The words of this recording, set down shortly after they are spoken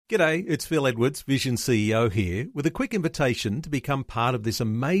G'day, it's Phil Edwards, Vision CEO here, with a quick invitation to become part of this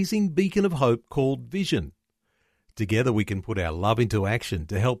amazing beacon of hope called Vision. Together we can put our love into action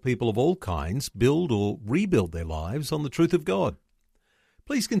to help people of all kinds build or rebuild their lives on the truth of God.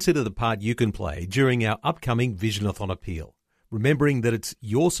 Please consider the part you can play during our upcoming Visionathon appeal, remembering that it's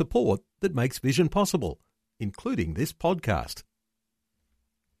your support that makes Vision possible, including this podcast.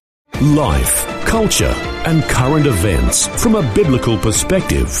 Life, culture, and current events from a biblical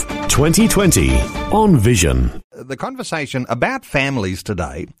perspective. 2020 on Vision. The conversation about families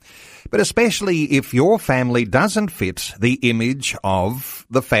today, but especially if your family doesn't fit the image of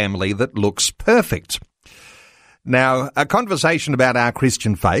the family that looks perfect. Now, a conversation about our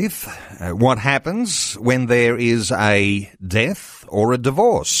Christian faith, what happens when there is a death or a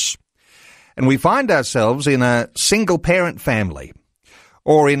divorce, and we find ourselves in a single-parent family,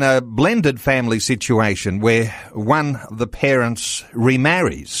 or in a blended family situation where one of the parents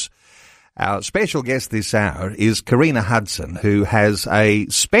remarries. Our special guest this hour is Karina Hudson, who has a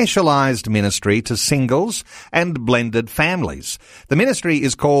specialised ministry to singles and blended families. The ministry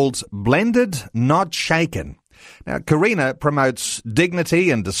is called Blended Not Shaken. Now, Karina promotes dignity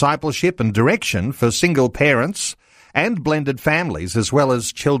and discipleship and direction for single parents and blended families, as well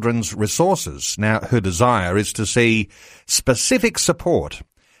as children's resources. Now, her desire is to see specific support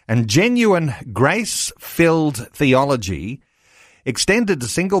and genuine grace-filled theology extended to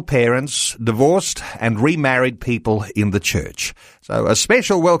single parents, divorced and remarried people in the church. So a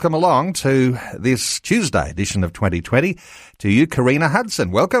special welcome along to this Tuesday edition of 2020 to you, Karina Hudson.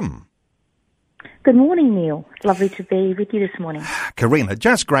 Welcome. Good morning, Neil. Lovely to be with you this morning. Karina,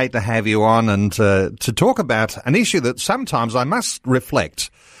 just great to have you on and to talk about an issue that sometimes I must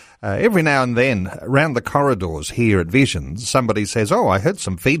reflect. Every now and then, around the corridors here at Vision, somebody says, I heard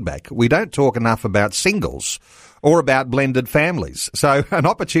some feedback. We don't talk enough about singles or about blended families. So an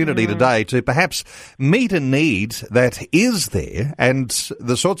opportunity today to perhaps meet a need that is there and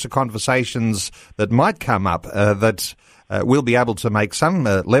the sorts of conversations that might come up that we'll be able to make some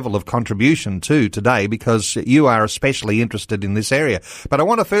level of contribution to today, because you are especially interested in this area. But I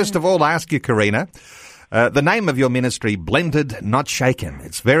want to first of all ask you, Karina, the name of your ministry, Blended Not Shaken.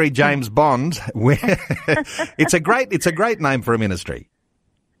 It's very James Bond. It's a great name for a ministry.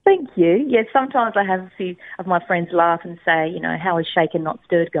 Thank you. Yes, sometimes I have a few of my friends laugh and say, how is shaken not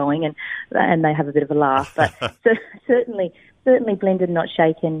stirred going, and they have a bit of a laugh. But certainly Blended Not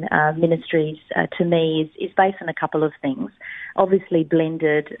Shaken Ministries to me is based on a couple of things. Obviously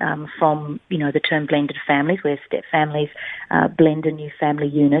blended from the term blended families, where step families blend a new family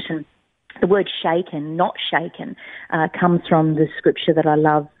unit, and the word shaken, not shaken, comes from the scripture that I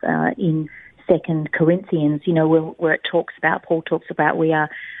love in 2 Corinthians, where it talks about, Paul talks about we are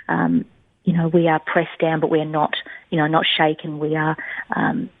pressed down, but we are not, not shaken. We are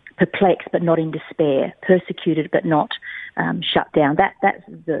perplexed, but not in despair, persecuted, but not shut down. That's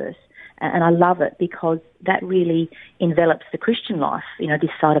the verse. And I love it because that really envelops the Christian life,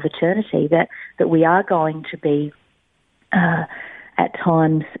 this side of eternity, that we are going to be at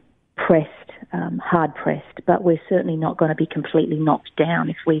times pressed, hard pressed, but we're certainly not going to be completely knocked down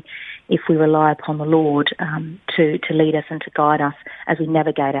if we rely upon the Lord to lead us and to guide us as we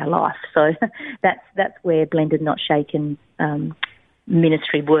navigate our life. So that's where Blended Not Shaken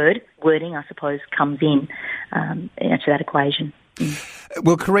ministry wording, I suppose, comes in to that equation.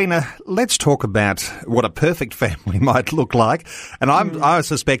 Well, Karina, let's talk about what a perfect family might look like. And I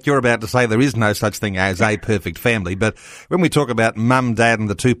suspect you're about to say there is no such thing as a perfect family. But when we talk about mum, dad and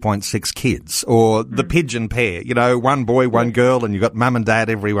the 2.6 kids, or the pigeon pair, one boy, one girl, and you've got mum and dad,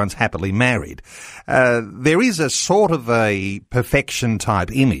 everyone's happily married. There is a sort of a perfection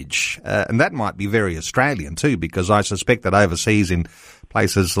type image. And that might be very Australian too, because I suspect that overseas in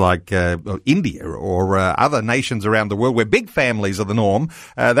places like India or other nations around the world where big families are the norm,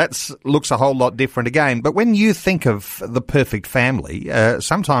 that looks a whole lot different again. But when you think of the perfect family,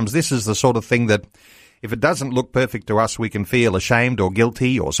 sometimes this is the sort of thing that if it doesn't look perfect to us, we can feel ashamed or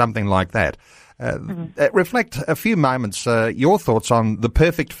guilty or something like that. Reflect a few moments, your thoughts on the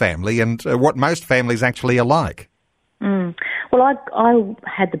perfect family and what most families actually are like. Well, I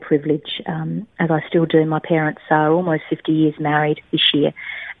had the privilege, as I still do. My parents are almost 50 years married this year,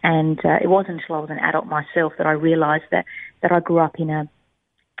 and it wasn't until I was an adult myself that I realised that I grew up in a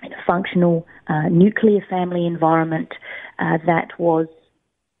functional nuclear family environment that was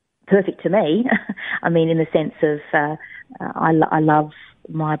perfect to me. I mean, in the sense of I love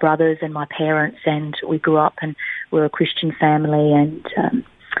my brothers and my parents, and we grew up and we're a Christian family, and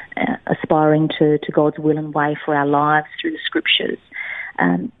aspiring to God's will and way for our lives through the scriptures.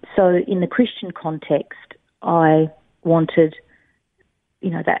 So in the Christian context, I wanted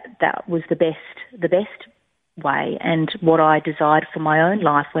that was the best way, and what I desired for my own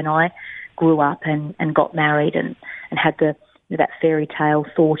life when I grew up and got married and had that fairy tale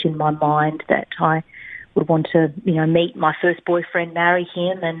thought in my mind that I would want to, meet my first boyfriend, marry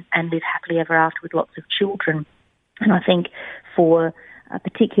him, and live happily ever after with lots of children. And I think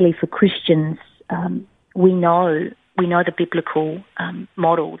particularly for Christians, we know the biblical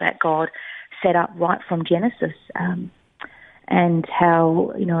model that God set up right from Genesis, and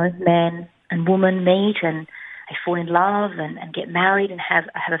how man and woman meet and they fall in love and get married and have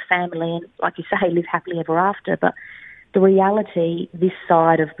a family and, like you say, live happily ever after. But the reality this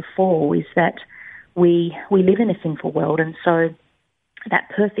side of the fall is that we live in a sinful world, and so that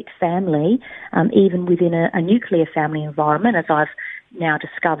perfect family, even within a nuclear family environment, as I've now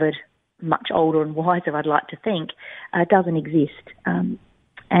discovered, much older and wiser, I'd like to think, doesn't exist.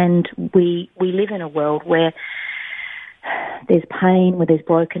 And we live in a world where there's pain, where there's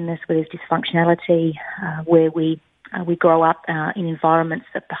brokenness, where there's dysfunctionality, where we grow up in environments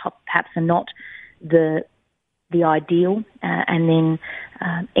that perhaps are not the ideal, and then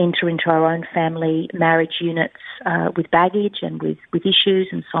enter into our own family marriage units with baggage and with issues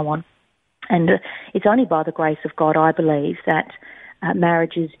and so on. And it's only by the grace of God, I believe, that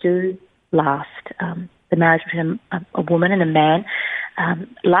marriages do last. The marriage between a woman and a man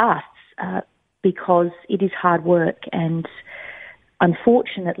lasts because it is hard work. And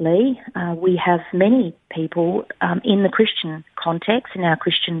unfortunately, we have many people in the Christian context, in our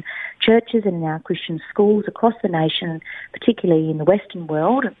Christian churches and in our Christian schools across the nation, particularly in the Western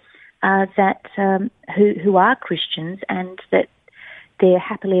world, who are Christians, and that their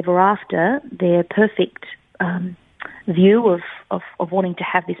happily ever after, their perfect view of wanting to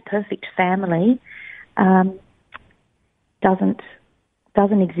have this perfect family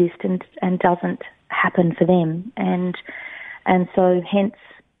doesn't exist and doesn't happen for them. And so hence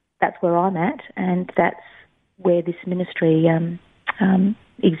that's where I'm at, and that's where this ministry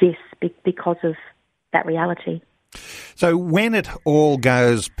exists because of that reality. So when it all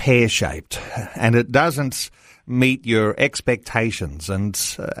goes pear-shaped and it doesn't meet your expectations and,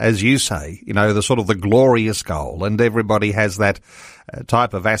 as you say, the sort of the glorious goal, and everybody has that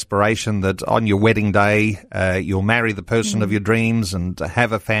type of aspiration that on your wedding day you'll marry the person of your dreams and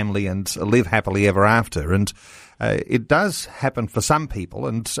have a family and live happily ever after. And it does happen for some people,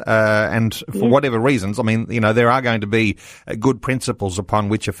 and for whatever reasons. I mean, there are going to be good principles upon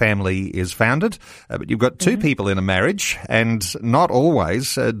which a family is founded, but you've got two people in a marriage, and not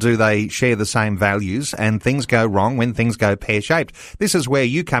always do they share the same values, and things go wrong when things go pear-shaped. This is where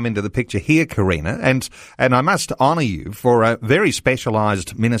you come into the picture here, Karina, and I must honour you for a very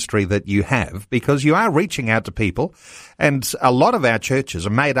specialised ministry that you have, because you are reaching out to people, and a lot of our churches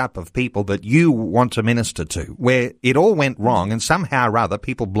are made up of people that you want to minister to, where it all went wrong, and somehow or other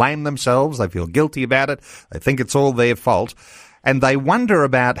people blame themselves, they feel guilty about it, they think it's all their fault, and they wonder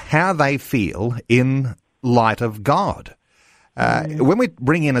about how they feel in light of God. When we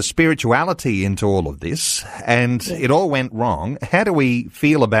bring in a spirituality into all of this, and it all went wrong, how do we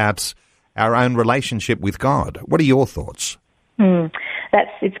feel about our own relationship with God? What are your thoughts?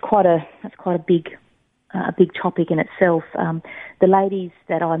 That's quite a big topic in itself. The ladies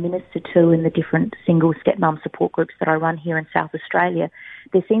that I minister to in the different single stepmom support groups that I run here in South Australia,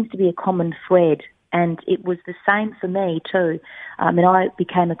 there seems to be a common thread, and it was the same for me too. I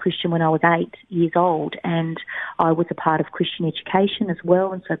became a Christian when I was 8 years old, and I was a part of Christian education as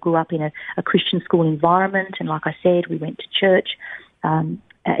well, and so I grew up in a Christian school environment, and like I said, we went to church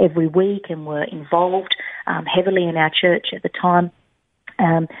every week and were involved heavily in our church at the time.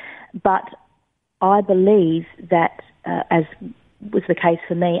 But I believe that, as was the case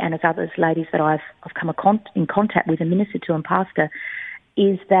for me and as others ladies that I've come in contact with and ministered to and pastor,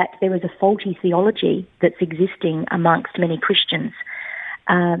 is that there is a faulty theology that's existing amongst many Christians.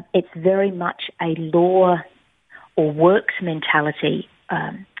 It's very much a law or works mentality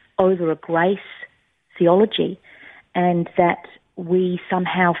over a grace theology, and that we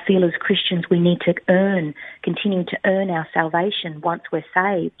somehow feel as Christians we need to continue to earn our salvation once we're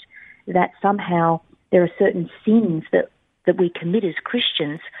saved, that somehow there are certain sins that we commit as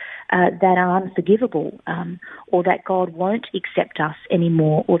Christians that are unforgivable, or that God won't accept us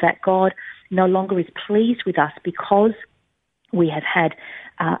anymore, or that God no longer is pleased with us because we have had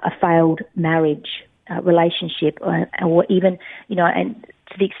a failed marriage relationship, or even, and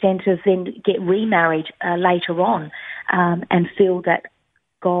to the extent of then get remarried later on, and feel that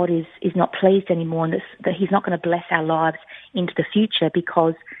God is not pleased anymore, and that He's not going to bless our lives into the future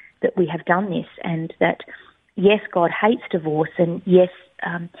because that we have done this, and that yes, God hates divorce, and yes,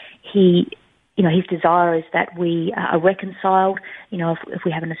 He his desire is that we are reconciled. If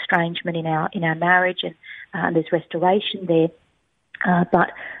we have an estrangement in our marriage, and there's restoration there.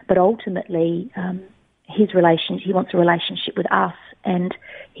 But ultimately, he wants a relationship with us, and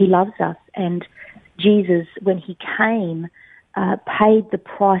he loves us. And Jesus, when he came, paid the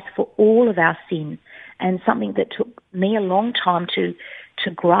price for all of our sin, and something that took me a long time to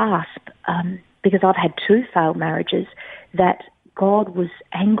grasp, because I've had 2 failed marriages, that God was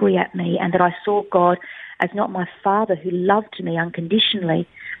angry at me, and that I saw God as not my Father who loved me unconditionally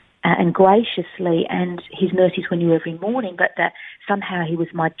and graciously, and his mercies were new every morning, but that somehow he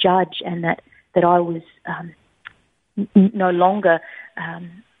was my judge, and that I was no longer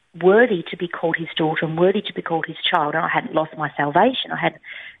worthy to be called his daughter and worthy to be called his child. And I hadn't lost my salvation. I had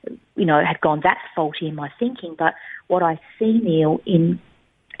gone that faulty in my thinking. But what I see, Neil, in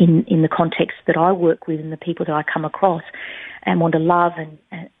the context that I work with and the people that I come across and want to love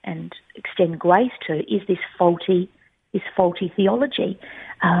and extend grace to, is this faulty theology.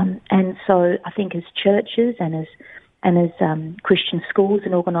 And so I think as churches and as Christian schools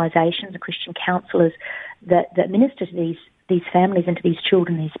and organisations and Christian counsellors that minister to these families and to these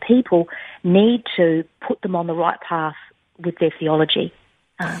children, these people, need to put them on the right path with their theology,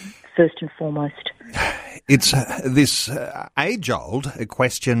 first and foremost. It's this age-old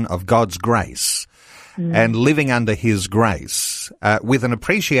question of God's grace and living under his grace with an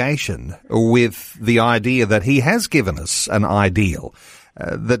appreciation, with the idea that he has given us an ideal.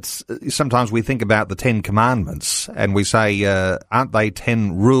 That's sometimes we think about the 10 Commandments and we say, aren't they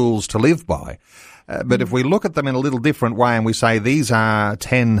 10 rules to live by? But if we look at them in a little different way and we say these are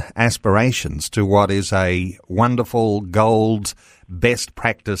 10 aspirations to what is a wonderful gold best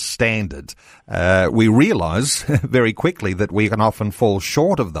practice standard, we realise very quickly that we can often fall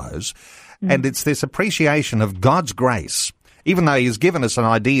short of those. And it's this appreciation of God's grace, even though he's given us an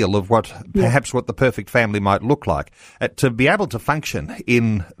ideal of what the perfect family might look like, to be able to function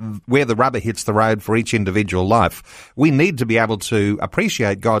in where the rubber hits the road for each individual life, we need to be able to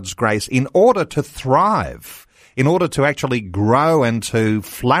appreciate God's grace in order to thrive, in order to actually grow and to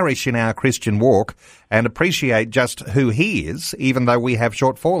flourish in our Christian walk and appreciate just who he is, even though we have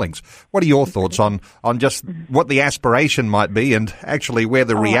shortfallings. What are your thoughts on just what the aspiration might be and actually where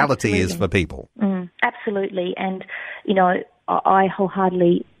the reality is for people? Absolutely. And, I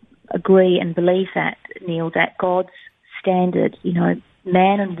wholeheartedly agree and believe that, Neil, that God's standard,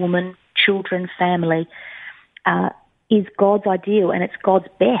 man and woman, children, family, is God's ideal, and it's God's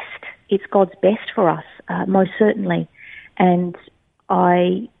best. It's God's best for us, most certainly. And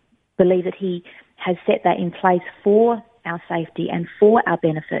I believe that he has set that in place for our safety and for our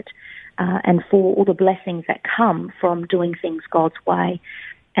benefit, and for all the blessings that come from doing things God's way.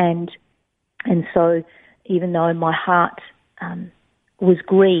 And so even though my heart was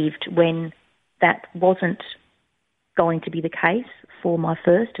grieved when that wasn't going to be the case for my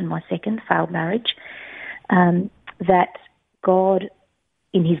first and my second failed marriage, that God,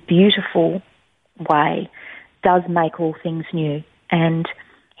 in his beautiful way, does make all things new, and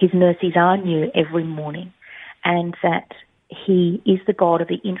his mercies are new every morning, and that he is the God of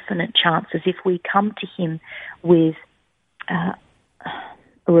the infinite chances. If we come to him with a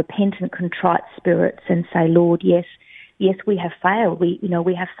repentant, contrite spirits and say, Lord, yes, we have failed. We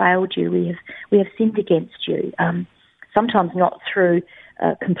have failed you. We have sinned against you. Sometimes not through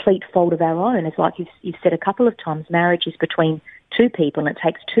complete fault of our own. It's like you've said a couple of times, marriage is between 2 people, and it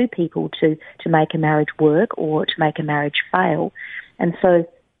takes 2 people to make a marriage work or to make a marriage fail. And so,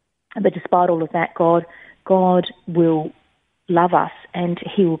 but despite all of that, God will love us, and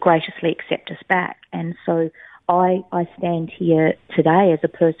he will graciously accept us back. And so I stand here today as a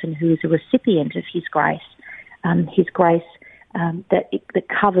person who is a recipient of his grace that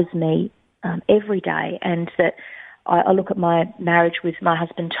covers me every day, and that I look at my marriage with my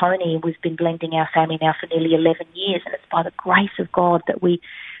husband Tony. We've been blending our family now for nearly 11 years, and it's by the grace of God that we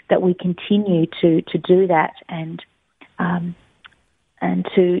continue to do that, and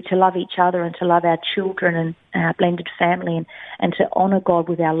to love each other and to love our children and our blended family, and to honour God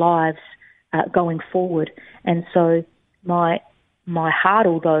with our lives going forward. And so my heart,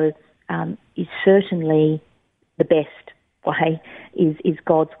 although is certainly the best way, is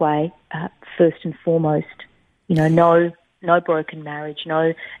God's way first and foremost. No broken marriage,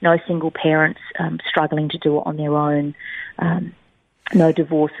 no single parents struggling to do it on their own, no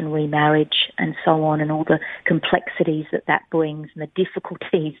divorce and remarriage, and so on, and all the complexities that brings and the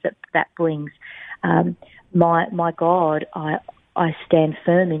difficulties that brings. My God, I stand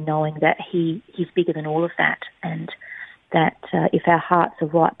firm in knowing that He's bigger than all of that, and that if our hearts are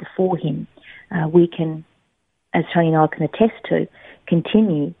right before Him, we can, as Tony and I can attest to,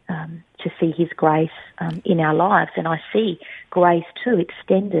 continue to see his grace in our lives. And I see grace too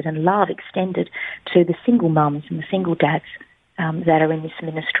extended and love extended to the single mums and the single dads that are in this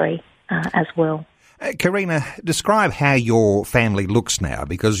ministry as well. Karina, describe how your family looks now,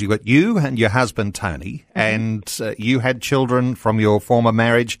 because you've got you and your husband, Tony, and you had children from your former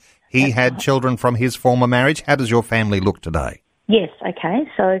marriage. He had children from his former marriage. How does your family look today? Yes, okay.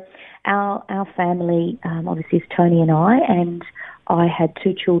 So our family obviously is Tony and I had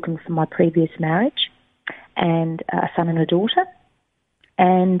 2 children from my previous marriage and a son and a daughter.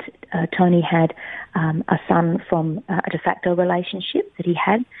 And Tony had a son from a de facto relationship that he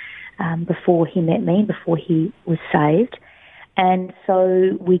had before he met me, before he was saved. And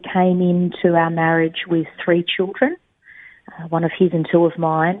so we came into our marriage with 3 children, one of his and 2 of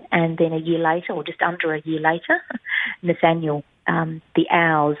mine, and then a year later, or just under a year later, Nathaniel, the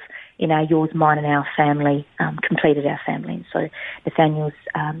ours in our yours, mine and our family, completed our family. And so Nathaniel's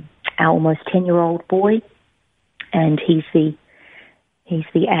our almost 10-year-old boy, and he's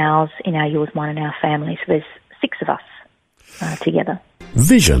the ours in our yours, mine and our family. So there's 6 of us together.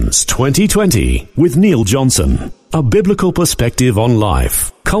 Visions 2020 with Neil Johnson. A biblical perspective on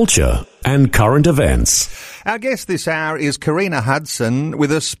life, culture and current events. Our guest this hour is Karina Hudson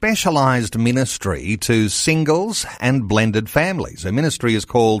with a specialised ministry to singles and blended families. Her ministry is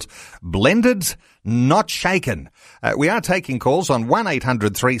called Blended Not Shaken. We are taking calls on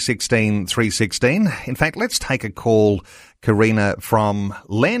 1-800 316 316. In fact, let's take a call, Karina, from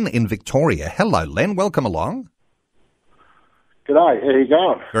Len in Victoria. Hello, Len. Welcome along. G'day, how you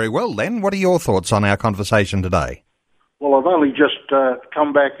going? Very well, Len. What are your thoughts on our conversation today? Well, I've only just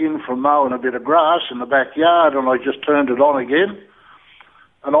come back in from mowing a bit of grass in the backyard, and I just turned it on again.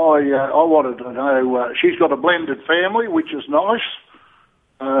 And I wanted to know, she's got a blended family, which is nice.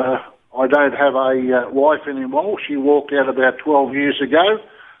 I don't have a wife anymore. She walked out about 12 years ago,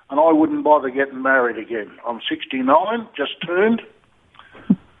 and I wouldn't bother getting married again. I'm 69, just turned.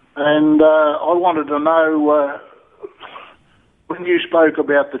 And I wanted to know... when you spoke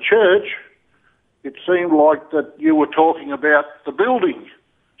about the church, it seemed like that you were talking about the building.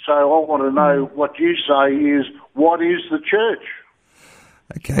 So I want to know what you say is, what is the church?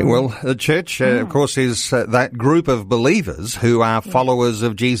 Okay, well, the church, of course, is that group of believers who are followers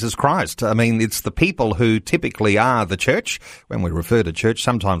of Jesus Christ. I mean, it's the people who typically are the church. When we refer to church,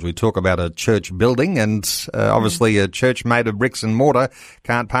 sometimes we talk about a church building, and obviously a church made of bricks and mortar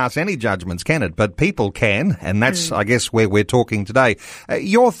can't pass any judgments, can it? But people can, and that's, I guess, where we're talking today.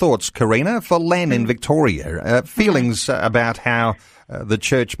 Your thoughts, Karina, for Len in Victoria, feelings about how the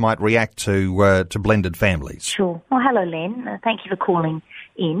church might react to blended families? Sure. Well, hello, Len. Thank you for calling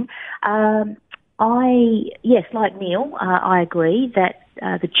in. Yes, like Neil, I agree that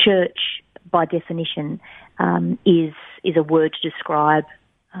the church, by definition, is a word to describe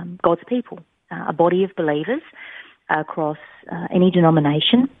God's people, a body of believers across any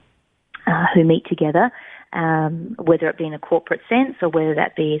denomination who meet together, whether it be in a corporate sense or whether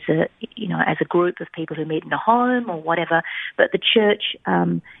that be as a group of people who meet in a home or whatever. But the church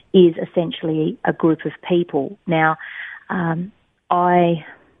is essentially a group of people. Now,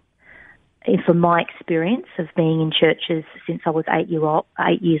 from my experience of being in churches since I was 8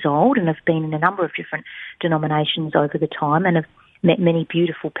 years old, and I've been in a number of different denominations over the time, and have met many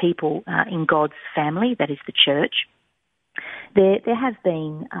beautiful people in God's family, that is the church. There have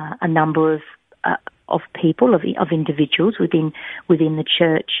been a number of people, of individuals within the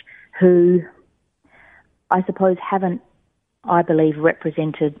church who, I suppose, haven't, I believe,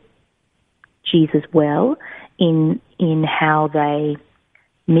 represented Jesus well in how they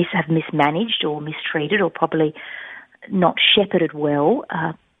have mismanaged or mistreated, or probably not shepherded well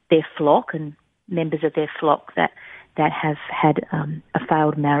their flock and members of their flock that have had a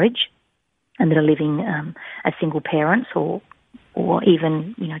failed marriage and that are living as single parents or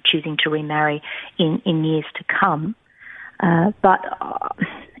even choosing to remarry in years to come. But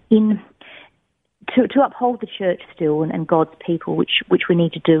to uphold the church still and God's people, which we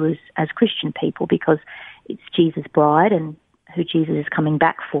need to do as Christian people, because it's Jesus' bride and who Jesus is coming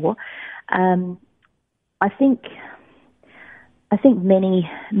back for. I think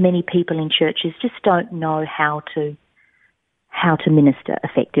many people in churches just don't know how to minister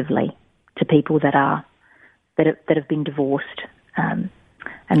effectively to people that have been divorced and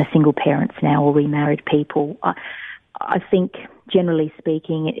are single parents now, or remarried people. I think, generally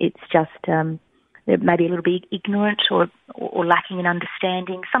speaking, it's just they're maybe a little bit ignorant or lacking in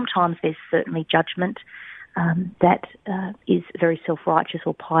understanding. Sometimes there's certainly judgment that is very self-righteous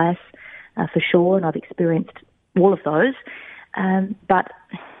or pious, for sure, and I've experienced all of those. But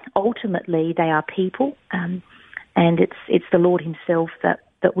ultimately, they are people, and it's the Lord Himself that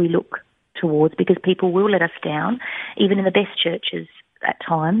we look towards, because people will let us down, even in the best churches at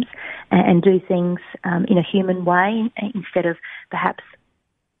times, and do things in a human way instead of perhaps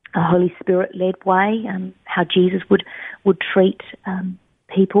a Holy Spirit-led way, how Jesus would treat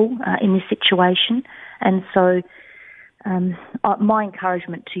people in this situation. And so my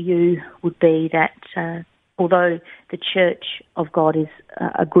encouragement to you would be that although the Church of God is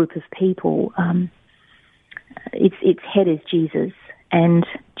a group of people, its head is Jesus, and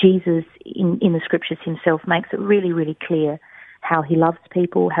Jesus in the Scriptures himself makes it really, really clear how he loves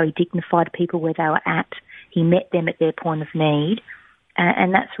people, how he dignified people where they were at. He met them at their point of need,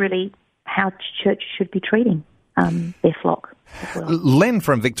 and that's really how church should be treating their flock as well. Len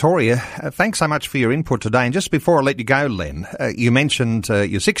from Victoria, thanks so much for your input today. And just before I let you go, Len, you mentioned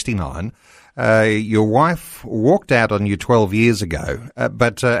you're 69. Your wife walked out on you 12 years ago,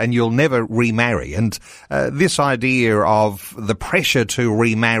 and you'll never remarry. And this idea of the pressure to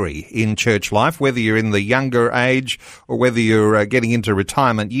remarry in church life, whether you're in the younger age or whether you're getting into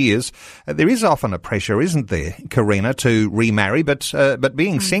retirement years, there is often a pressure, isn't there, Karina, to remarry? But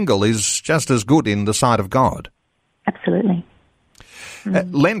being single is just as good in the sight of God. Absolutely.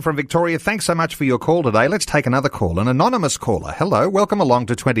 Len from Victoria, thanks so much for your call today. Let's take another call. An anonymous caller. Hello, welcome along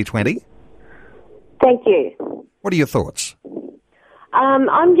to 2020. Thank you. What are your thoughts?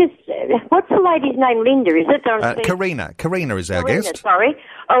 I'm just, what's the lady's name? Linda, is it? Karina. Karina is our guest. Sorry.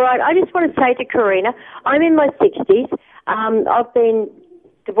 All right, I just want to say to Karina, I'm in my 60s. I've been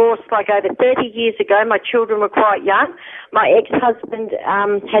divorced like over 30 years ago. My children were quite young. My ex-husband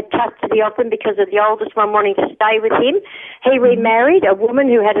had custody of them because of the oldest one wanting to stay with him. He remarried a woman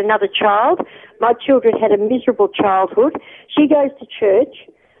who had another child. My children had a miserable childhood. She goes to church,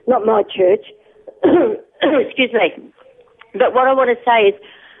 not my church. Excuse me. But what I want to say is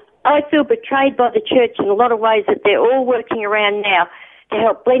I feel betrayed by the church in a lot of ways, that they're all working around now to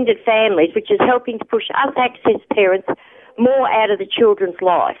help blended families, which is helping to push us access parents more out of the children's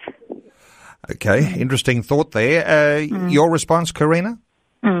life. Okay, interesting thought there. Your response, Karina?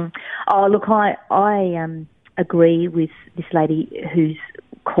 Oh, look, I agree with this lady who's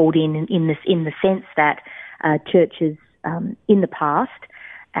called in the sense that churches in the past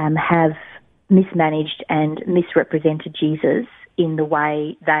have mismanaged and misrepresented Jesus in the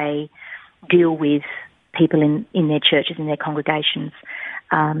way they deal with people in their churches, in their congregations.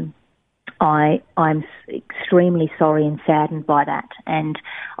 I'm extremely sorry and saddened by that, and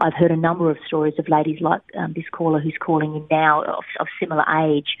I've heard a number of stories of ladies like this caller who's calling in now of similar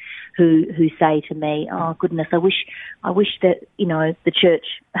age who say to me, "Oh goodness, I wish that the church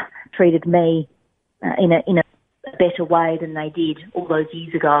treated me in a better way than they did all those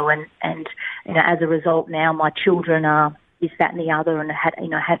years ago, and as a result now my children are this, that, and the other, and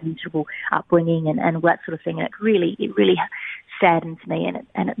had miserable upbringing and all that sort of thing." And it really saddens me,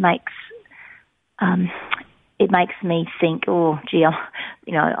 and it makes me think, oh gee,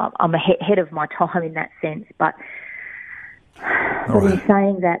 I'm ahead of my time in that sense. But in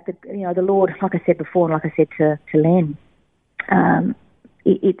saying that, the Lord, like I said before, and like I said to Len,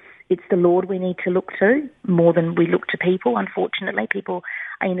 it's the Lord we need to look to more than we look to people. Unfortunately, people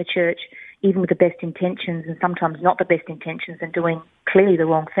are in the church even with the best intentions, and sometimes not the best intentions, and doing clearly the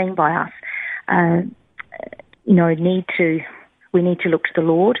wrong thing by us. We need to look to the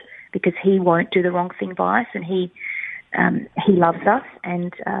Lord, because He won't do the wrong thing by us, and He loves us,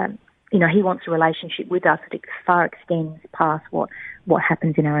 and He wants a relationship with us that far extends past what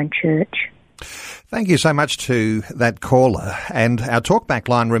happens in our own church. Thank you so much to that caller. And our talkback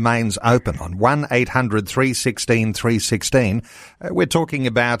line remains open on 1-800 316 316. We're talking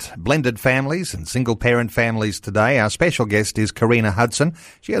about blended families and single-parent families today. Our special guest is Karina Hudson.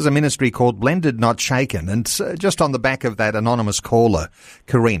 She has a ministry called Blended Not Shaken. And just on the back of that anonymous caller,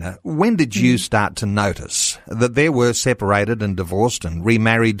 Karina, when did you start to notice that there were separated and divorced and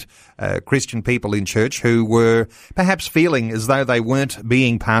remarried Christian people in church who were perhaps feeling as though they weren't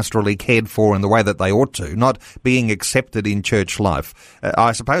being pastorally cared for in the way that they ought to, not being accepted in church life?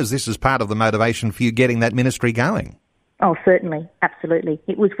 I suppose this is part of the motivation for you getting that ministry going. Oh, certainly. Absolutely.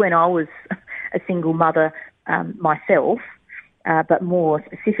 It was when I was a single mother myself, but more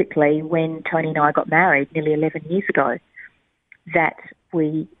specifically when Tony and I got married nearly 11 years ago, that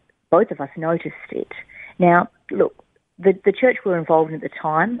both of us noticed it. Now, look, the church we were involved in at the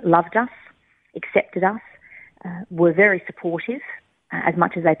time loved us, accepted us, were very supportive, as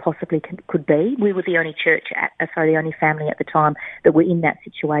much as they possibly could be. We were the only the only family at the time that were in that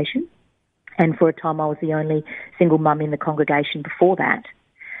situation. And for a time I was the only single mum in the congregation before that.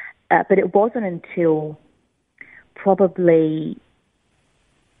 But it wasn't until probably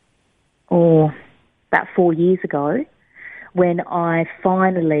about 4 years ago when I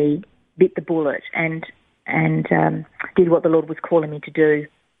finally bit the bullet and did what the Lord was calling me to do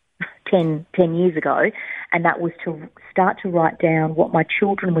 10 years ago, and that was to start to write down what my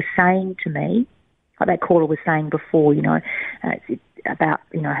children were saying to me, like that caller was saying before, about,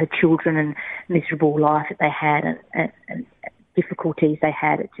 her children and miserable life that they had and difficulties they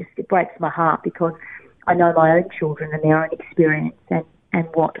had. It breaks my heart because I know my own children and their own experience and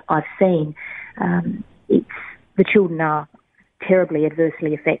what I've seen. The children are terribly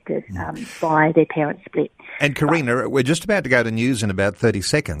adversely affected by their parents' split. And Karina, we're just about to go to news in about 30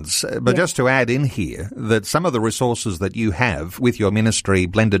 seconds, but just to add in here that some of the resources that you have with your ministry,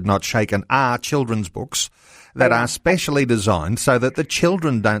 Blended Not Shaken, are children's books that are specially designed so that the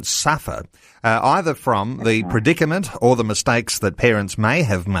children don't suffer either from the predicament or the mistakes that parents may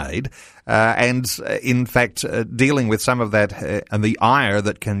have made, and in fact dealing with some of that and the ire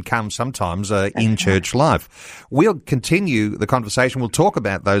that can come sometimes in church life. We'll continue the conversation. We'll talk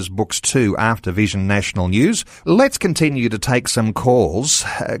about those books too after Vision National News. Let's continue to take some calls.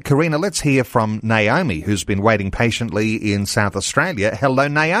 Karina, let's hear from Naomi, who's been waiting patiently in South Australia. Hello,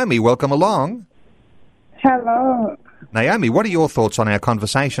 Naomi. Welcome along. Hello. Naomi, what are your thoughts on our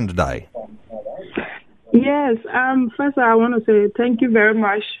conversation today? Yes, first I want to say thank you very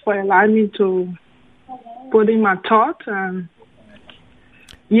much for allowing me to put in my thought.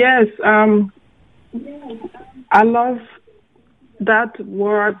 Yes, I love that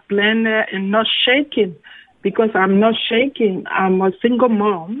word blended and not shaking, because I'm not shaking. I'm a single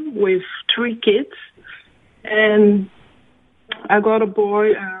mom with 3 kids, and I got a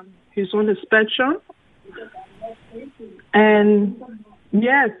boy, he's on the spectrum. And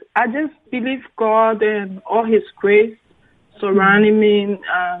yes, I just believe God and all His grace surrounding me,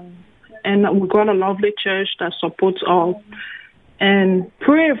 and we got a lovely church that supports all. And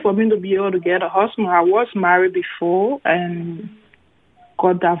pray for me to be able to get a husband. I was married before and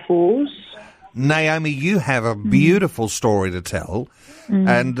got divorced. Naomi, you have a beautiful story to tell,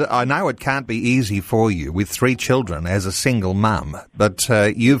 and I know it can't be easy for you with 3 children as a single mum, but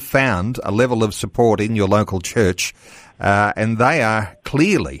you've found a level of support in your local church, and they are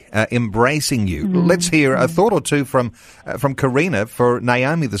clearly embracing you. Let's hear a thought or two from Karina for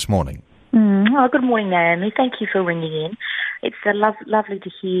Naomi this morning. Oh, good morning, Naomi. Thank you for ringing in. It's lovely to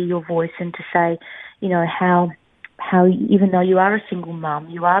hear your voice and to say, how even though you are a single mum,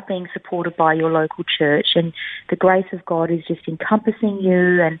 you are being supported by your local church, and the grace of God is just encompassing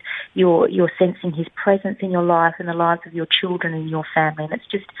you, and you're sensing His presence in your life and the lives of your children and your family. And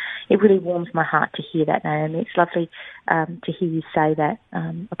it really warms my heart to hear that, Naomi. It's lovely to hear you say that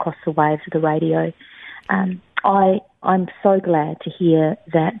across the waves of the radio. I'm so glad to hear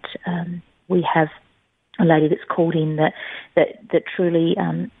that we have a lady that's called in that truly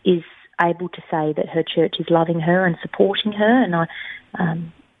is able to say that her church is loving her and supporting her, and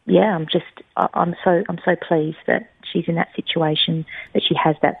I'm so pleased that she's in that situation, that she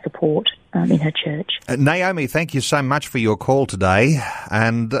has that support in her church. Naomi, thank you so much for your call today.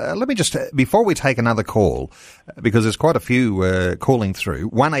 And let me just, before we take another call, because there's quite a few calling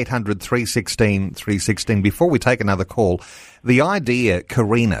through, 1-800-316-316, before we take another call, the idea,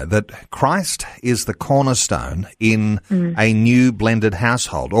 Karina, that Christ is the cornerstone in a new blended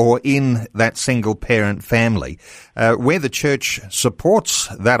household or in that single parent family, where the church supports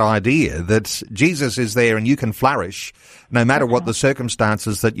that idea that Jesus is there and you can flourish no matter what the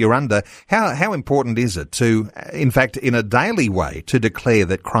circumstances that you're under. How important is it to, in fact, in a daily way, to declare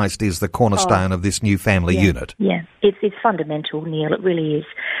that Christ is the cornerstone of this new family unit? Yeah, it's fundamental, Neil. It really is.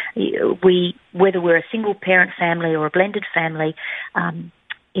 Whether we're a single parent family or a blended family,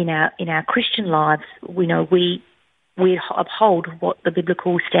 in our Christian lives, we uphold what the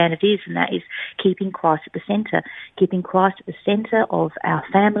biblical standard is, and that is keeping Christ at the centre, keeping Christ at the centre of our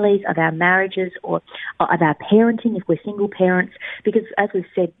families, of our marriages, or of our parenting if we're single parents. Because as we've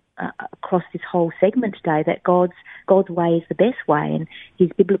said across this whole segment today, that God's way is the best way, and His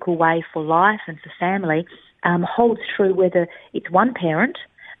biblical way for life and for family holds true whether it's one parent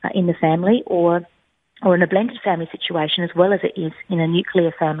in the family or in a blended family situation, as well as it is in a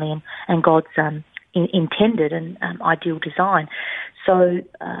nuclear family and God's intended and ideal design. So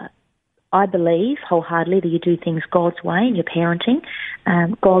I believe wholeheartedly that you do things God's way in your parenting.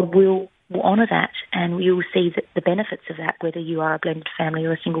 God will honour that, and you will see the benefits of that, whether you are a blended family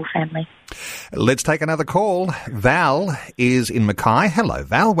or a single family. Let's take another call. Val is in Mackay. Hello,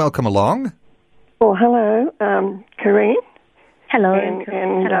 Val. Welcome along. Oh, hello, Karine. Hello.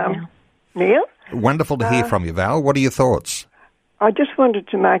 And Neil. Wonderful to hear from you, Val. What are your thoughts? I just wanted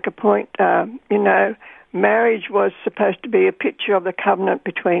to make a point. Marriage was supposed to be a picture of the covenant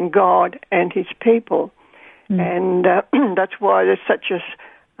between God and His people. And that's why there's such a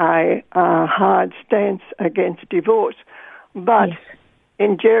a hard stance against divorce. But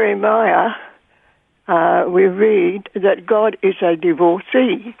in Jeremiah, we read that God is a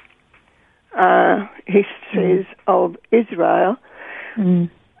divorcee. He says of Israel,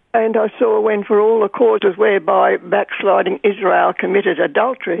 and I saw when for all the causes whereby backsliding Israel committed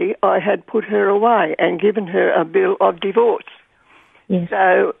adultery, I had put her away and given her a bill of divorce. Yes.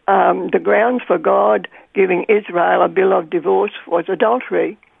 So the grounds for God giving Israel a bill of divorce was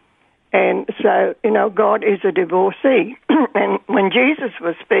adultery. And so, God is a divorcee. And when Jesus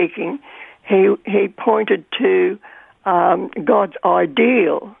was speaking, he pointed to God's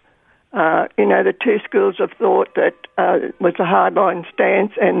ideal. The two schools of thought that was a hardline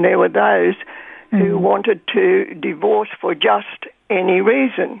stance, and there were those who wanted to divorce for just any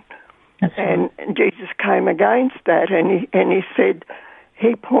reason. That's right. And Jesus came against that, and he said,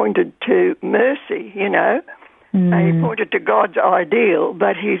 he pointed to mercy, and he pointed to God's ideal,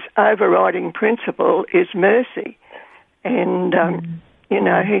 but his overriding principle is mercy. And,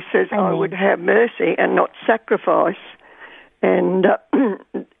 he says, I would have mercy and not sacrifice. And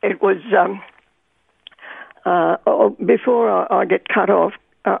it was, before I get cut off,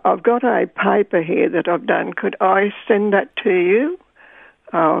 I've got a paper here that I've done. Could I send that to you?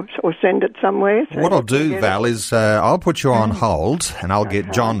 Or send it somewhere? So what I'll do, Val, is I'll put you on hold, and I'll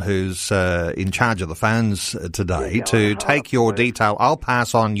get John, who's in charge of the phones today, to take your detail. I'll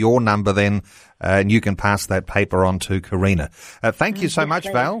pass on your number then, and you can pass that paper on to Karina. Thank you so much,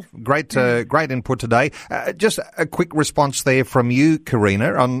 Val. Great input today. Just a quick response there from you,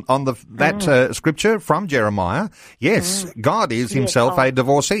 Karina, on that scripture from Jeremiah. Yes, God is himself a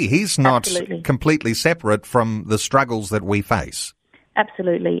divorcee. He's not completely separate from the struggles that we face.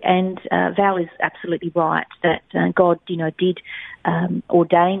 Absolutely, and Val is absolutely right that God, did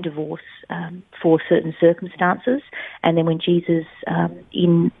ordain divorce for certain circumstances, and then when Jesus,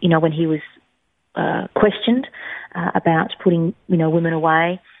 when he was questioned about putting, women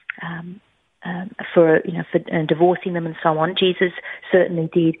away for divorcing them and so on, Jesus certainly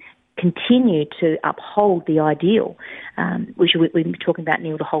did continue to uphold the ideal, which we've been talking about,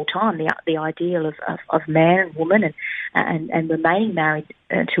 Neil, the whole time, the ideal of man and woman and remaining married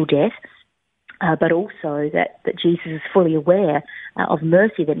until death, but also that Jesus is fully aware of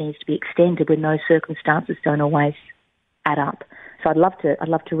mercy that needs to be extended when those circumstances don't always add up. So I'd love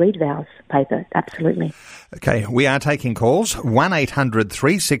to read Val's paper, absolutely. Okay, we are taking calls,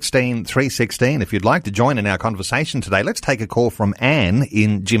 1-800-316-316. If you'd like to join in our conversation today, let's take a call from Anne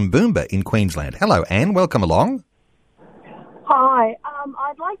in Jimboomba in Queensland. Hello, Anne. Welcome along. Hi.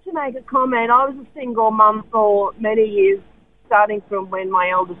 I'd like to make a comment. I was a single mum for many years, starting from when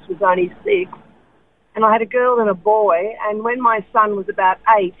my eldest was only 6. And I had a girl and a boy. And when my son was about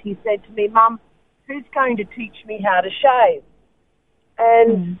 8, he said to me, Mum, who's going to teach me how to shave?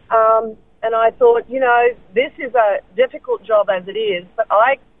 And I thought, this is a difficult job as it is, but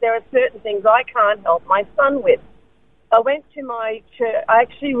there are certain things I can't help my son with. I went to my church. I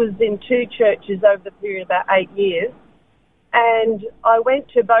actually was in 2 churches over the period of about 8 years, and I went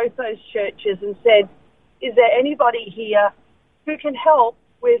to both those churches and said, is there anybody here who can help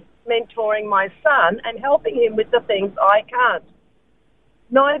with mentoring my son and helping him with the things I can't?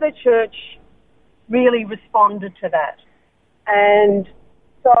 Neither church really responded to that. And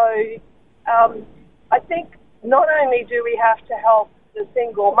so I think not only do we have to help the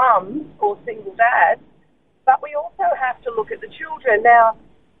single mums or single dads, but we also have to look at the children. Now,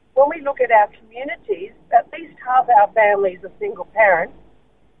 when we look at our communities, at least half our families are single parents.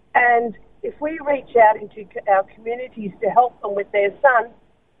 And if we reach out into our communities to help them with their sons,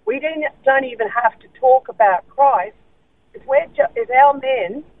 we don't even have to talk about Christ. If our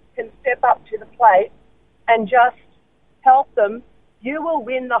men can step up to the plate and just help them, you will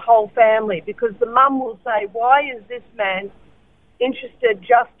win the whole family, because the mum will say, why is this man interested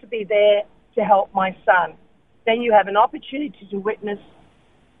just to be there to help my son? Then you have an opportunity to witness.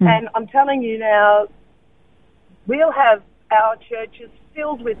 And I'm telling you now, we'll have our churches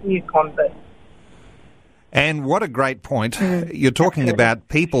filled with new converts. And what a great point. You're talking about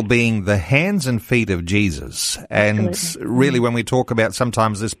people being the hands and feet of Jesus. And really, when we talk about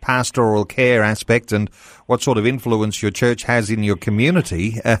sometimes this pastoral care aspect and what sort of influence your church has in your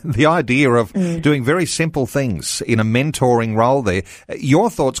community, the idea of doing very simple things in a mentoring role there. Your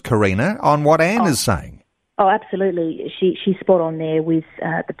thoughts, Karina, on what Anne is saying? Oh, absolutely. She's spot on there with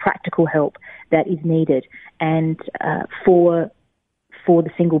the practical help that is needed. And for for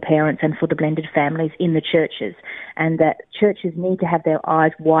the single parents and for the blended families in the churches, and that churches need to have their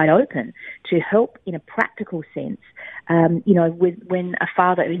eyes wide open to help in a practical sense. When a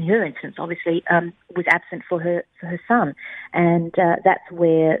father, in her instance, obviously was absent for her son, and that's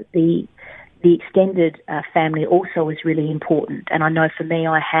where the extended family also is really important. And I know for me,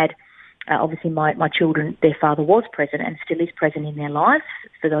 I had obviously my children, their father was present and still is present in their lives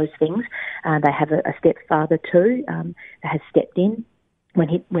for those things. They have a stepfather too that has stepped in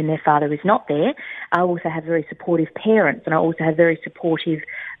when their father is not there. I also have very supportive parents, and I also have very supportive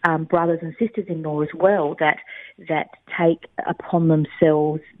brothers and sisters-in-law as well that take upon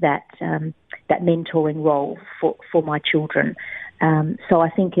themselves that mentoring role for my children. So I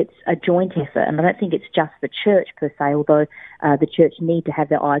think it's a joint effort, and I don't think it's just the church per se, although the church need to have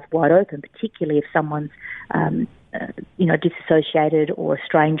their eyes wide open, particularly if someone's disassociated or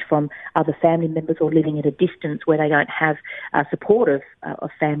estranged from other family members or living at a distance where they don't have support of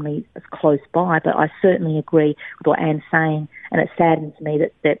family close by. But I certainly agree with what Anne's saying, and it saddens me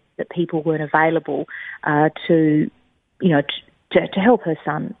that people weren't available to help her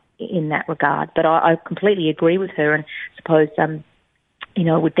son in that regard. But I completely agree with her, and suppose it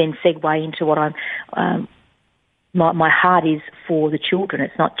would then segue into what my heart is for the children.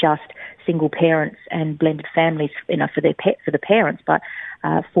 It's not just single parents and blended families, for the parents, but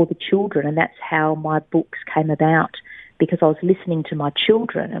for the children. And that's how my books came about, because I was listening to my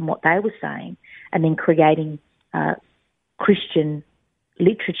children and what they were saying, and then creating Christian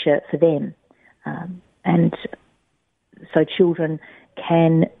literature for them. And so children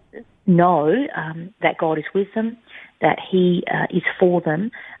can know that God is with them, that He is for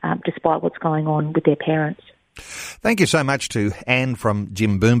them, despite what's going on with their parents. Thank you so much to Anne from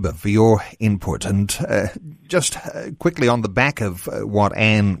Jimboomba for your input. And just quickly on the back of what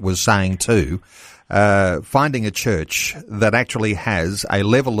Anne was saying too, finding a church that actually has a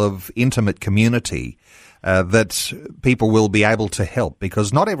level of intimate community that people will be able to help,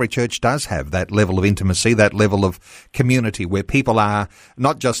 because not every church does have that level of intimacy, that level of community where people are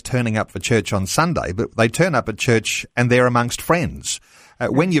not just turning up for church on Sunday, but they turn up at church and they're amongst friends.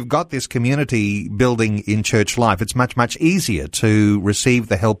 When you've got this community building in church life, it's much, much easier to receive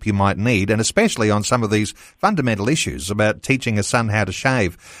the help you might need, and especially on some of these fundamental issues about teaching a son how to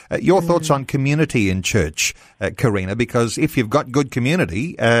shave. Your thoughts on community in church, Karina, because if you've got good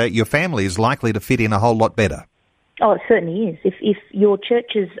community, your family is likely to fit in a whole lot better. Oh, it certainly is. If your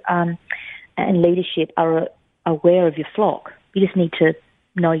churches and leadership are aware of your flock, you just need to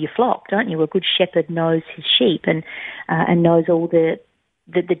know your flock, don't you? A good shepherd knows his sheep and knows all the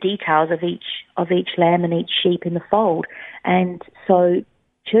details of each lamb and each sheep in the fold. And so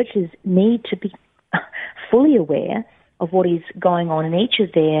churches need to be fully aware of what is going on in each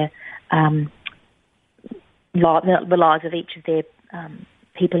of their the lives of each of their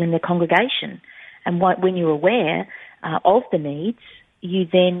people in their congregation. And when you're aware of the needs, you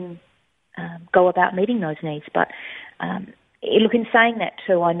then go about meeting those needs. But look, in saying that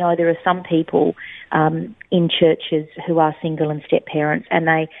too, I know there are some people in churches who are single and step parents, and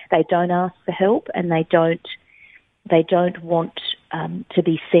they don't ask for help, and they don't want to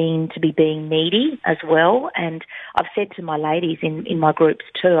be seen to be being needy as well. And I've said to my ladies in my groups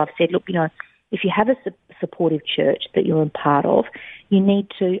too, I've said, look, if you have a supportive church that you're a part of, you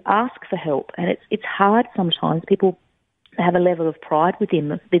need to ask for help. And it's hard sometimes. People have a level of pride within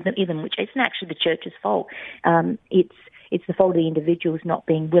them, which isn't actually the church's fault. It's the fault of the individuals not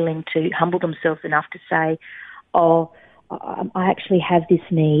being willing to humble themselves enough to say, oh, I actually have this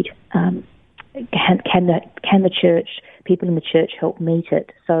need. Can the church, people in the church, help meet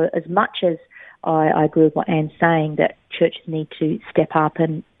it? So as much as I agree with what Anne's saying, that churches need to step up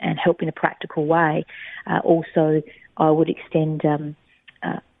and help in a practical way, also I would extend an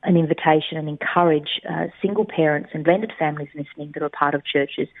invitation and encourage single parents and blended families listening that are part of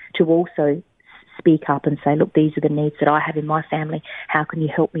churches to also speak up and say, look, these are the needs that I have in my family. How can you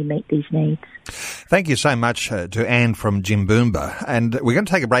help me meet these needs? Thank you so much to Anne from Jimboomba. And we're going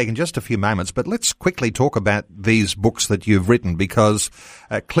to take a break in just a few moments, but let's quickly talk about these books that you've written, because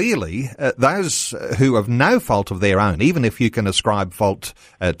clearly those who have no fault of their own, even if you can ascribe fault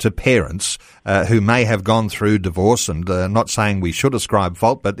to parents who may have gone through divorce, and not saying we should ascribe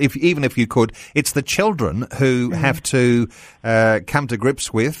fault, but even if you could, it's the children who have to come to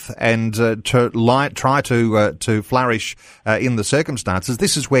grips with and try to flourish in the circumstances.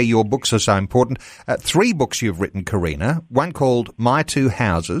 This is where your books are so important. 3 books you've written, Karina. One called My Two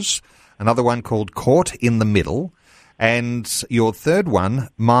Houses, another one called Caught in the Middle, and your third one,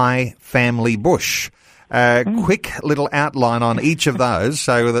 My Family Bush. Quick little outline on each of those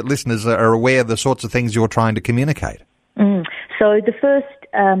so that listeners are aware of the sorts of things you're trying to communicate. So the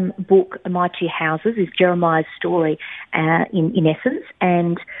first book, My Two Houses, is Jeremiah's story in essence.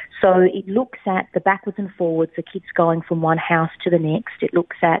 And so it looks at the backwards and forwards, the kids going from one house to the next. It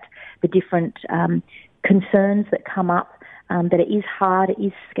looks at the different concerns that come up, that it is hard, it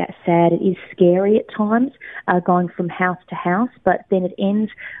is sad, it is scary at times, going from house to house, but then it ends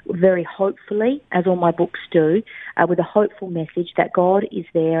very hopefully, as all my books do, with a hopeful message that God is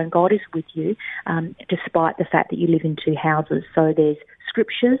there and God is with you, despite the fact that you live in two houses. So there's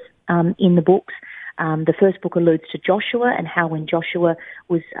scriptures in the books. The first book alludes to Joshua and how when Joshua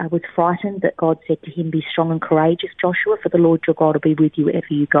was frightened, that God said to him, "Be strong and courageous, Joshua, for the Lord your God will be with you wherever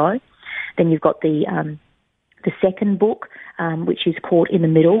you go." Then you've got the second book, which is Caught in the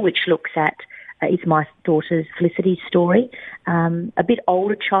Middle, which looks at is my daughter's Felicity's story. A bit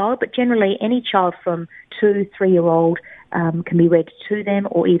older child, but generally any child from 2-3-year-old can be read to them,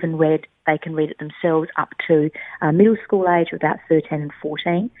 or even they can read it themselves up to middle school age, about 13 and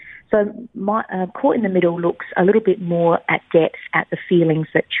 14. So my Caught in the Middle looks a little bit more at depth at the feelings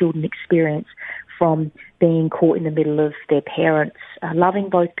that children experience from being caught in the middle of their parents, loving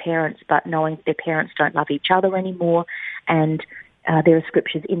both parents, but knowing their parents don't love each other anymore. And there are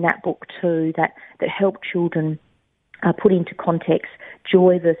scriptures in that book too that help children put into context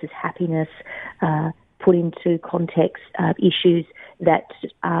joy versus happiness, put into context issues that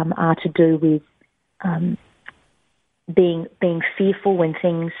are to do with being fearful when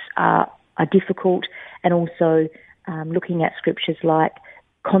things are difficult, and also looking at scriptures like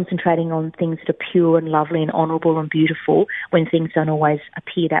concentrating on things that are pure and lovely and honourable and beautiful when things don't always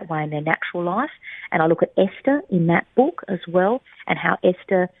appear that way in their natural life. And I look at Esther in that book as well, and how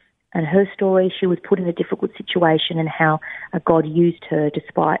Esther and her story, she was put in a difficult situation, and how God used her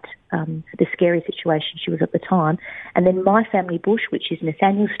despite the scary situation she was at the time. And then My Family Bush, which is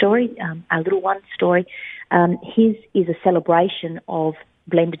Nathaniel's story, our little one's story, his is a celebration of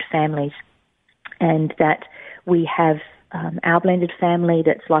blended families, and that we have our blended family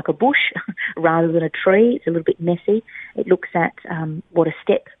that's like a bush rather than a tree. It's a little bit messy. It looks at what a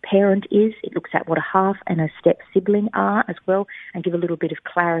step parent is. It looks at what a half and a step sibling are as well, and give a little bit of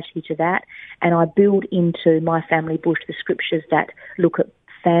clarity to that. And I build into My Family Bush the scriptures that look at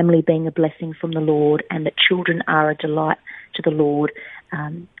family being a blessing from the Lord, and that children are a delight to the Lord,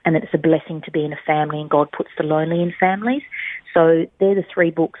 and that it's a blessing to be in a family, and God puts the lonely in families. So they're the three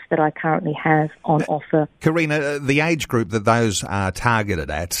books that I currently have on offer. Karina, the age group that those are targeted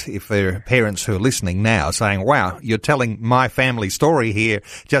at, if there are parents who are listening now saying, wow, you're telling my family story here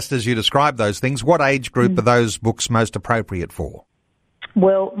just as you describe those things, what age group are those books most appropriate for?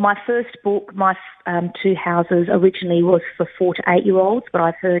 Well, my first book, My Two Houses, originally was for 4 to 8-year-olds, but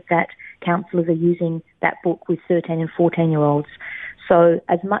I've heard that counsellors are using that book with 13 and 14-year-olds. So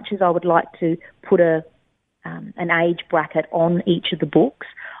as much as I would like to put an age bracket on each of the books,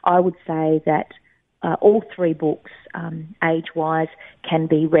 I would say that all three books, age-wise, can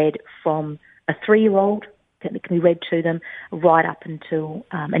be read from a 3-year-old, can be read to them, right up until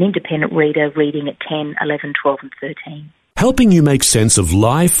an independent reader reading at 10, 11, 12 and 13. Helping you make sense of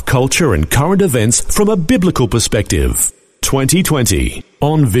life, culture and current events from a biblical perspective. 2020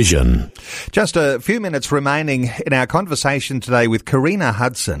 on Vision. Just a few minutes remaining in our conversation today with Karina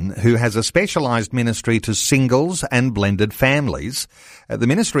Hudson, who has a specialised ministry to singles and blended families. The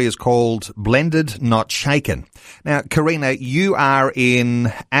ministry is called Blended Not Shaken. Now, Karina, you are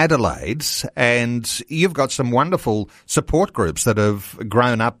in Adelaide, and you've got some wonderful support groups that have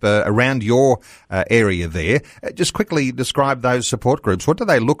grown up around your area there. Just quickly describe those support groups. What do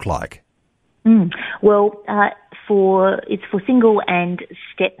they look like? Well, it's for single and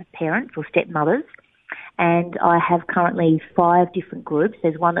step parents or stepmothers, and I have currently 5 different groups.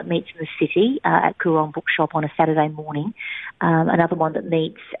 There's one that meets in the city at Coorong Bookshop on a Saturday morning, another one that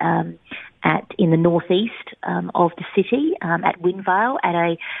meets in the northeast of the city at Windvale at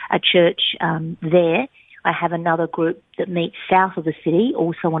a church there. I have another group that meets south of the city,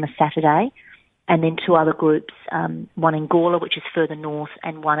 also on a Saturday, and then 2 other groups, one in Gawler, which is further north,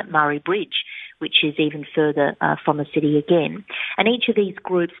 and one at Murray Bridge, which is even further from the city again. And each of these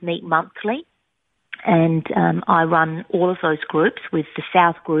groups meet monthly, and I run all of those groups, with the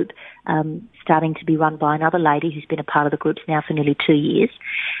South group starting to be run by another lady who's been a part of the groups now for nearly 2 years.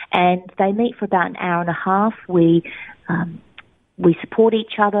 And they meet for about an hour and a half. We support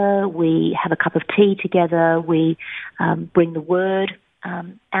each other, we have a cup of tea together, we bring the word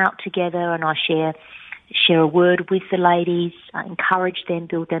out together, and I share a word with the ladies, encourage them,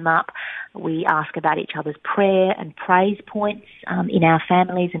 build them up. We ask about each other's prayer and praise points in our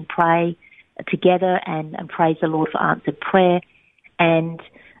families, and pray together and praise the Lord for answered prayer. And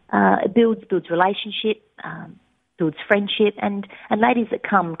it builds relationship, builds friendship, and ladies that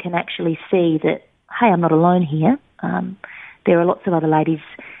come can actually see that, hey, I'm not alone here. There are lots of other ladies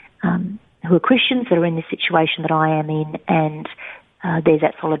who are Christians that are in this situation that I am in, and there's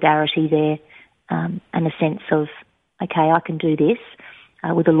that solidarity there and a sense of, okay, I can do this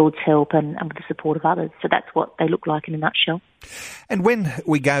with the Lord's help and with the support of others. So that's what they look like in a nutshell. And when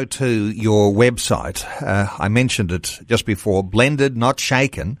we go to your website, I mentioned it just before,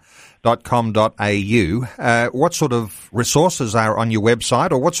 blendednotshaken.com.au. What sort of resources are on your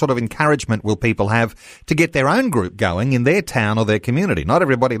website, or what sort of encouragement will people have to get their own group going in their town or their community? Not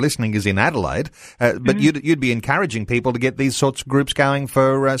everybody listening is in Adelaide, but you'd be encouraging people to get these sorts of groups going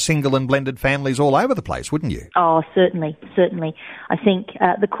for single and blended families all over the place, wouldn't you? Oh, certainly. I think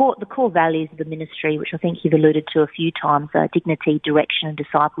the core values of the ministry, which I think you've alluded to a few times, are dignity, direction and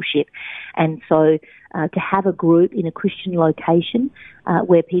discipleship. And so to have a group in a Christian location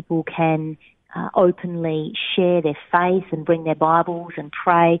where people can openly share their faith and bring their Bibles and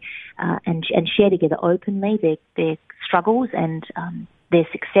pray and share together openly their struggles and their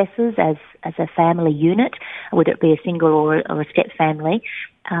successes as a family unit, whether it be a single or a step family,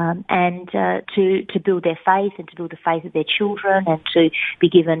 and to build their faith and to build the faith of their children, and to be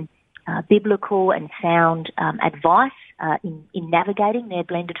given biblical and sound advice in navigating their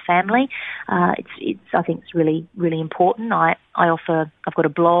blended family. I think it's really, really important. I've got a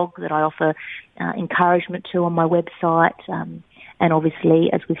blog that I offer encouragement to on my website, and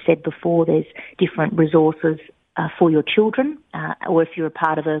obviously, as we've said before, there's different resources for your children, or if you're a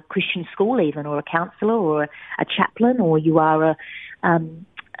part of a Christian school even, or a counsellor, or a chaplain, or you are a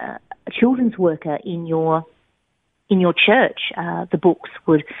children's worker in your church, the books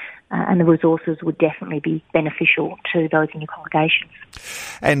would and the resources would definitely be beneficial to those in your congregations.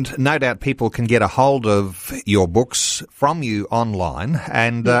 And no doubt people can get a hold of your books from you online,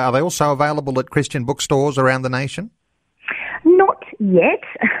 and are they also available at Christian bookstores around the nation? Not yet.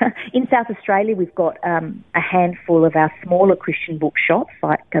 In South Australia, we've got a handful of our smaller Christian bookshops,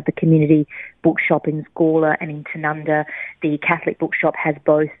 like the Community Bookshop in Gawler and in Tanunda. The Catholic Bookshop has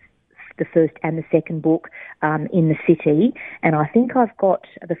both the first and the second book in the city, and I think I've got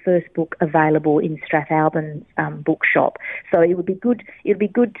the first book available in Strathalbyn's bookshop. So it would be good. It would be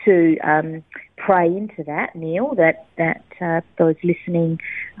good to pray into that, Neil. That those listening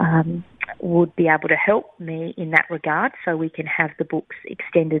would be able to help me in that regard, so we can have the books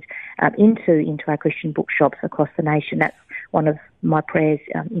extended into our Christian bookshops across the nation. That's one of my prayers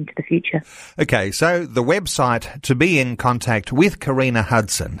into the future. Okay, so the website to be in contact with Karina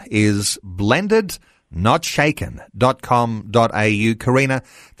Hudson is blendednotshaken.com.au. Karina,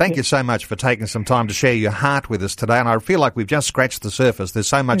 thank you so much for taking some time to share your heart with us today, and I feel like we've just scratched the surface. There's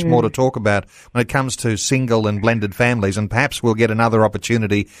so much more to talk about when it comes to single and blended families, and perhaps we'll get another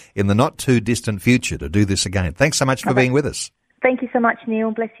opportunity in the not too distant future to do this again. Thanks so much for being with us. Thank you so much,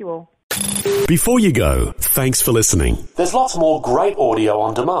 Neil. Bless you all. Before you go, thanks for listening. There's lots more great audio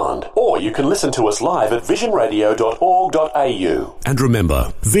on demand, or you can listen to us live at visionradio.org.au. And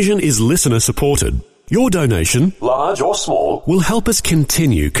remember, Vision is listener supported. Your donation, large or small, will help us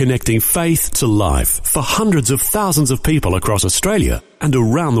continue connecting faith to life for hundreds of thousands of people across Australia and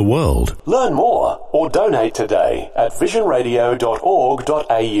around the world. Learn more or donate today at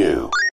visionradio.org.au.